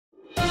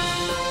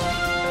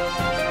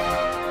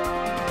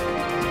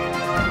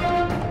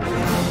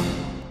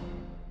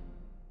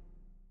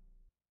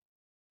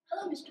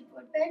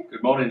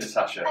Good morning,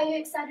 Natasha. Are you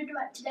excited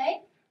about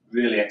today?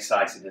 Really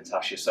excited,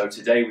 Natasha. So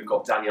today we've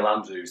got Daniel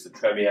Andrews, the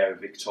Premier of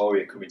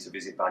Victoria, coming to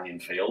visit Banyan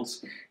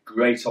Fields.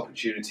 Great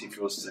opportunity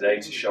for us today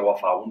to show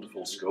off our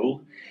wonderful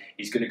school.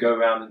 He's going to go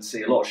around and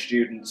see a lot of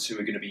students who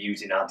are going to be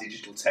using our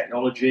digital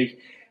technology,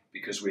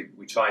 because we're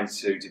trying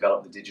to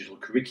develop the digital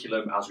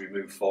curriculum as we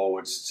move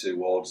forwards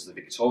towards the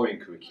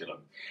Victorian curriculum.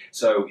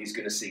 So he's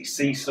going to see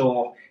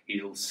SeeSaw,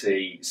 he'll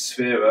see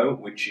Sphero,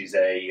 which is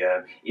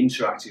a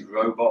interactive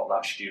robot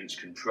that students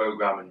can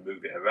program and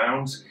move it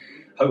around.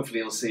 Hopefully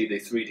he'll see the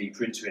 3D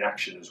printer in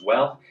action as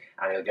well,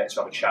 and he'll get to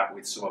have a chat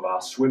with some of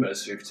our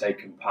swimmers who've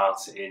taken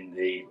part in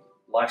the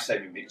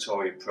Life-Saving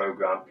Victoria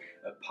programme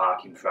at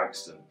Park in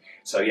Frankston.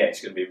 So yeah,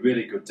 it's going to be a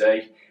really good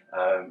day.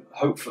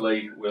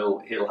 Hopefully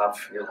he'll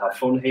have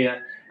fun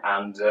here,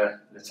 and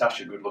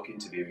Natasha, good luck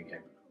interviewing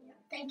him.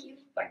 Thank you.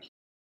 Thank you.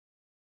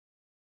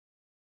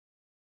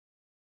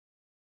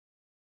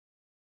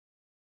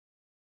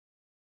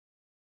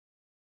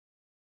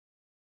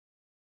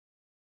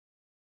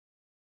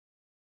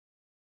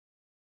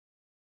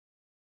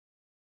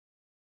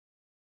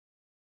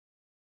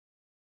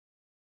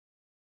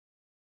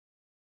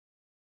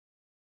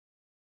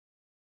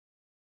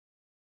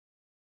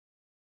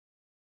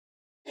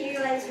 New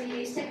ways we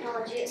use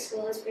technology at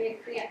school is by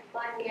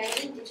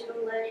creating digital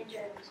learning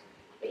journals.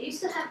 We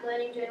used to have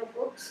learning journal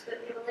books,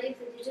 but we believe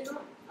the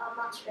digital are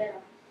much better.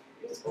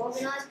 It is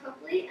organised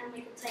properly, and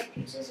we can take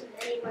pictures of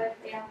any work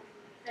we are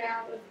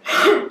proud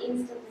of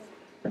instantly.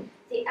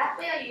 The app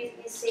we are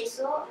using is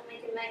SeeSaw, and we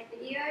can make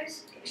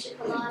videos, picture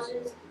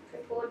collages,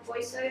 record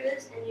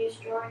voiceovers, and use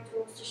drawing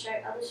tools to show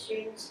other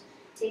students,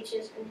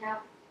 teachers, and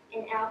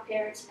our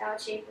parents our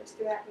achievements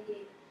throughout the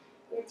year.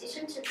 In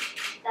addition to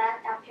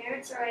that, our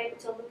parents are able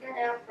to look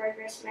at our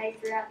progress made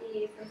throughout the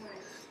year from home.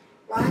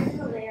 Ryan and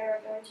Malia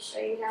are going to show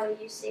you how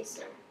we use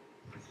SeeSaw.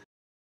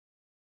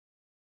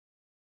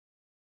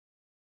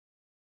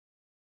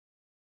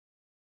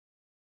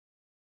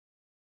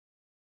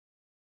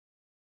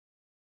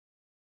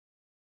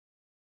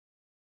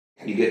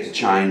 You get to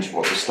change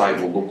what the state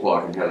will look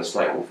like and how the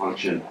state will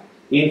function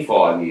in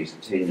 5 years,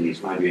 10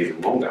 years, maybe even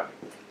longer,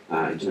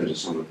 in terms of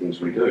some of the things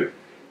we do.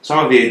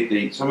 Some of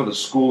the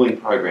schooling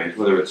programs,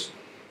 whether it's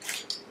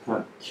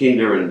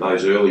kinder and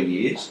those early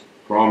years,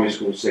 primary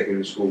school,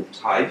 secondary school,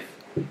 TAFE,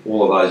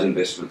 all of those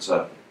investments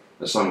are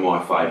some of my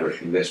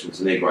favourite investments,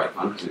 and they're great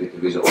fun because I get to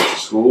visit lots of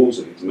schools,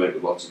 I get to meet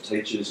with lots of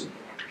teachers, and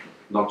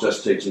not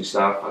just teaching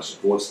staff, but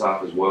support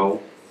staff as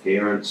well,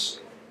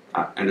 parents,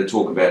 and to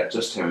talk about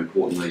just how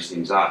important these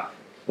things are.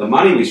 The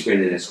money we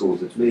spend in our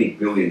schools, it's many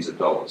billions of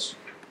dollars,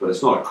 but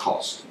it's not a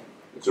cost.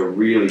 It's a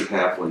really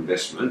powerful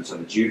investment so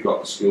that you've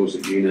got the skills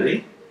that you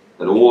need,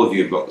 that all of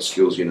you have got the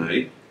skills you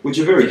need, which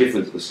are very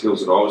different to the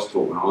skills that I was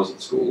taught when I was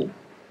at school.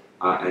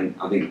 And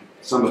I think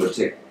some of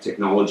the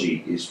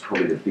technology is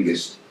probably the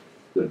biggest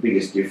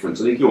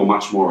difference. I think you're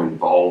much more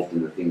involved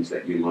in the things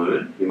that you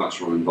learn. You're much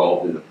more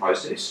involved in the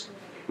process.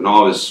 When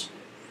I was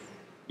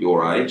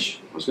your age,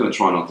 I was going to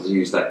try not to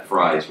use that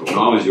phrase, but when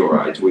I was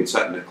your age, we'd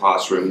sat in a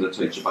classroom and the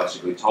teacher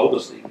basically told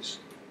us things.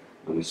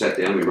 And we sat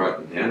down, we wrote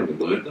them down, and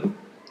we learned them.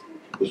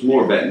 It was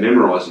more about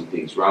memorising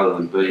things rather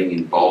than being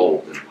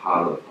involved and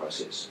part of the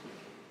process.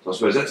 So I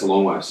suppose that's a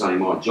long way of saying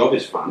my job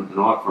is fun, and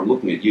from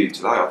looking at you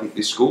today, I think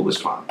this school is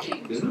fun,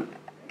 isn't it?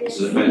 This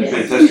is a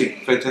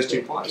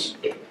fantastic place.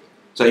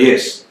 So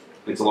yes,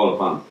 it's a lot of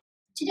fun.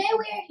 Today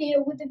we are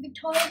here with the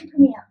Victorian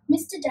Premier,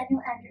 Mr.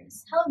 Daniel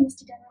Andrews. Hello,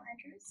 Mr. Daniel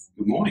Andrews.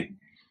 Good morning.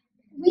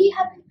 We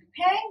have been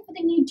preparing for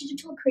the new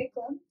digital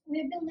curriculum. We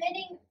have been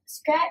learning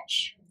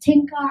Scratch,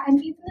 Tinker,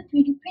 and even the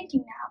 3D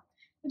printing now,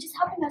 which is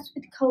helping us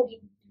with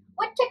coding.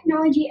 What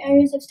technology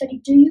areas of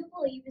study do you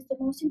believe is the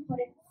most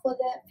important for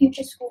the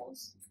future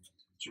schools?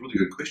 It's a really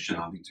good question.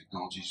 I think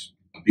technology is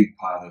a big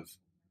part of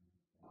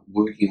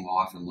working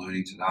life and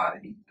learning today,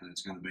 and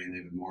it's going to be an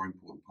even more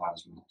important part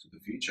as we look to the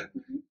future.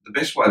 The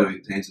best way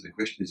to answer the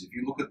question is if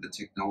you look at the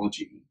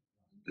technology,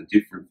 the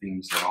different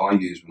things that I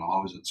used when I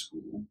was at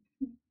school,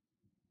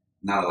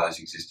 none of those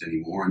exist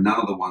anymore, and none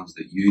of the ones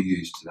that you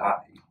use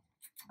today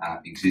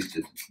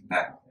existed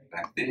back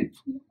then.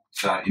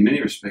 So in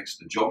many respects,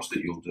 the jobs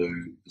that you'll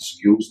do, the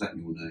skills that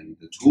you'll need,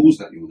 the tools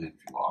that you'll need,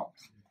 if you like,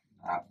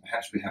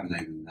 perhaps we haven't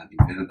even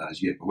invented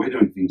those yet, but we're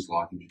doing things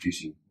like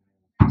introducing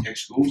tech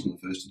schools, and the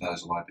first of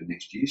those will open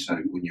next year. So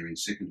when you're in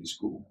secondary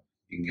school,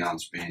 you can go and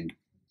spend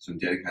some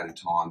dedicated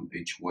time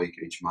each week,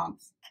 each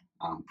month,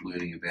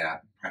 learning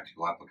about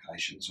practical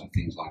applications, so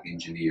things like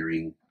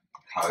engineering,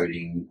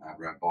 coding,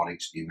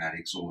 robotics,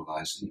 pneumatics, all of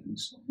those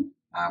things.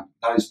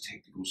 Those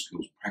technical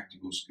skills,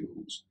 practical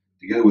skills,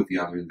 together with the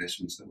other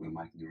investments that we're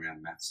making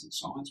around maths and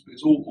science,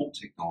 because all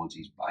technology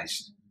is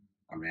based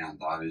around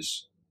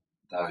those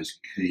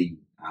key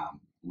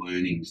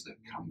learnings that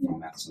come from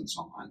maths and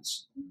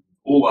science.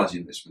 All those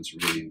investments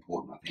are really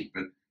important, I think.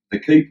 But the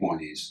key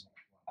point is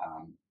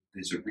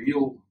there's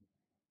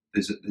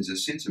a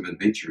sense of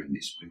adventure in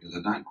this, because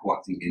I don't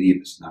quite think any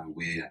of us know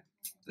where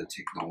the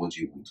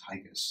technology will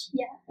take us,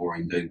 or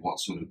indeed what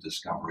sort of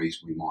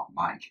discoveries we might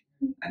make.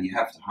 And you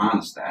have to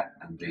harness that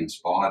and be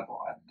inspired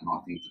by it. And I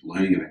think that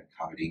learning about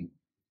coding,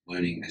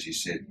 learning, as you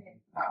said,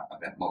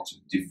 about lots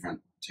of different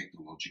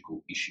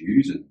technological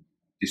issues and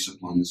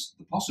disciplines.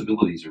 The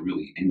possibilities are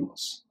really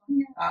endless.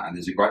 And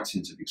there's a great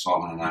sense of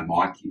excitement. I know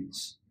my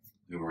kids,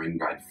 who are in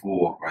grade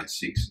 4, grade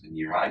 6 and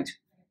year 8,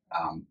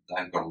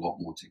 they've got a lot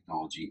more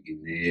technology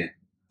in their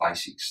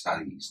basic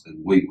studies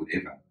than we would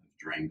ever have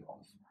dreamed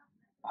of.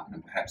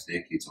 And perhaps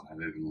their kids will have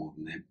even more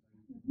than them.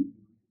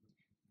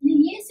 The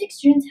Year 6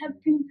 students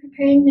have been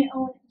preparing their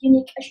own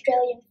unique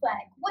Australian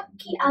flag. What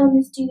key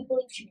elements do you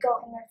believe should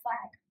go in their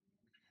flag?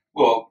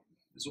 Well,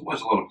 there's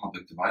always a lot of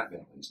public debate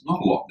about this.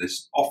 Not a lot.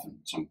 There's often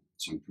some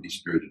pretty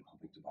spirited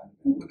public debate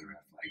about whether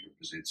our flag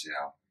represents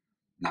our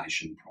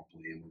nation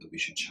properly and whether we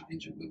should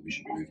change it, whether we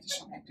should move to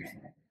something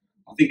different.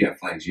 I think our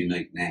flag's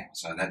unique now,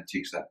 so that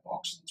ticks that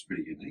box. It's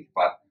pretty unique.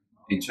 But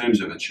in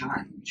terms of a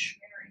change,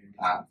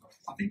 I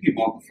think you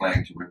want the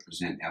flag to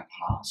represent our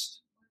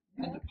past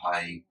and to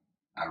pay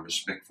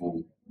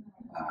respectful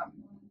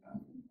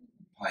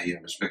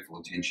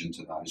attention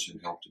to those who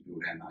helped to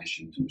build our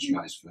nation, to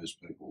Australia's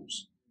first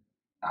peoples.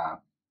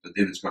 But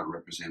then it's got to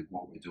represent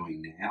what we're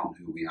doing now and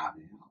who we are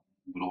now,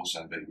 but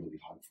also be really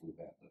hopeful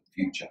about the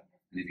future.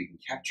 And if you can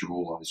capture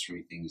all those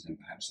three things, then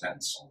perhaps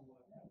that's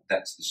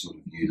the sort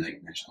of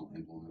unique national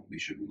emblem that we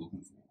should be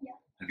looking for. Yeah.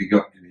 Have you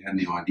had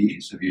any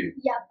ideas? Have you?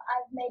 Yep,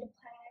 I've made a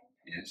plan.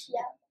 Yes.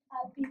 Yep,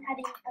 I've been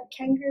adding a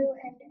kangaroo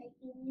and an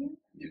emu.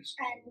 Yes.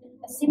 And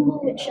a symbol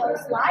which shows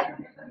light,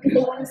 because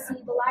they want to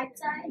see the light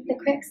side, the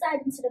correct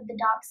side instead of the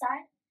dark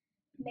side.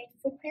 Made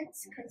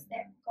footprints because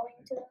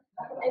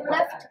they've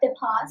left the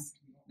past,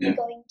 they're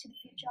going to the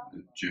future.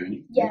 The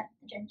journey. Yeah,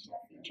 the journey to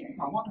the future.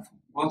 Oh, wonderful.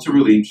 Well, it's a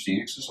really interesting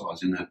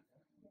exercise in that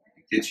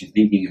it gets you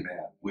thinking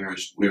about where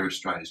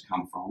Australia's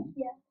come from,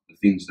 the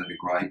things that are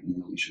great and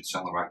that we should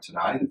celebrate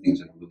today, the things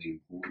that are really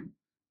important,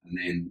 and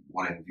then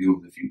what our view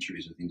of the future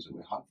is, the things that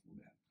we're hopeful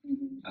about.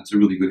 That's a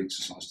really good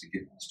exercise to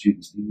get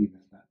students thinking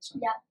about that. So,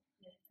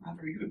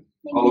 very good.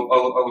 I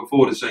look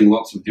forward to seeing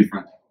lots of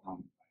different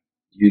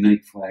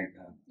unique flag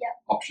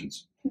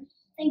options.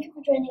 Thank you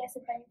for joining us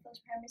at Banyan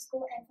Fields Primary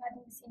School and for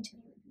having this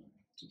interview with me.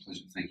 It's a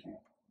pleasure. Thank you.